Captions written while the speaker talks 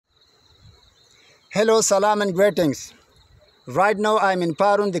Hello, salam and greetings. Right now I am in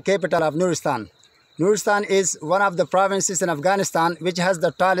Prasun, the capital of Nuristan. Nuristan is one of the provinces in Afghanistan which has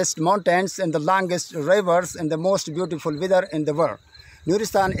the tallest mountains and the longest rivers and the most beautiful weather in the world.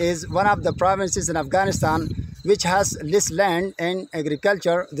 Nuristan is one of the provinces in Afghanistan which has less land and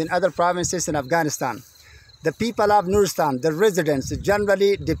agriculture than other provinces in Afghanistan. The people of Nuristan, the residents,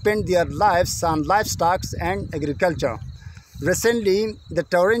 generally depend their lives on livestock and agriculture. Recently, the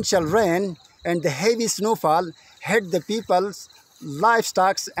torrential rain and the heavy snowfall hit the people's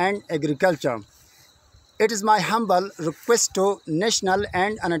livestock and agriculture. It is my humble request to national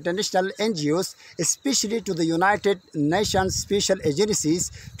and international NGOs, especially to the United Nations special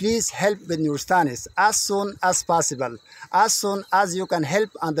agencies, please help with Nuristan as soon as possible, as soon as you can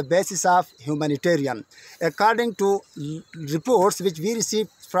help on the basis of humanitarian. According to reports which we received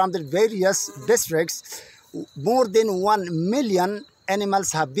from the various districts, more than 1 million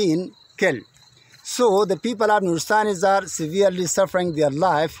animals have been killed. So the people of Nuristan are severely suffering their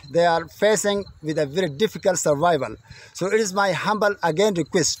life. They are facing with a very difficult survival. So it is my humble again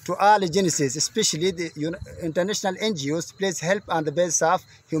request to all agencies, especially the international NGOs, please help on the basis of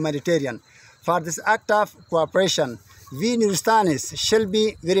humanitarian. For this act of cooperation, we Nuristanis shall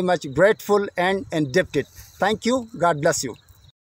be very much grateful and indebted. Thank you. God bless you.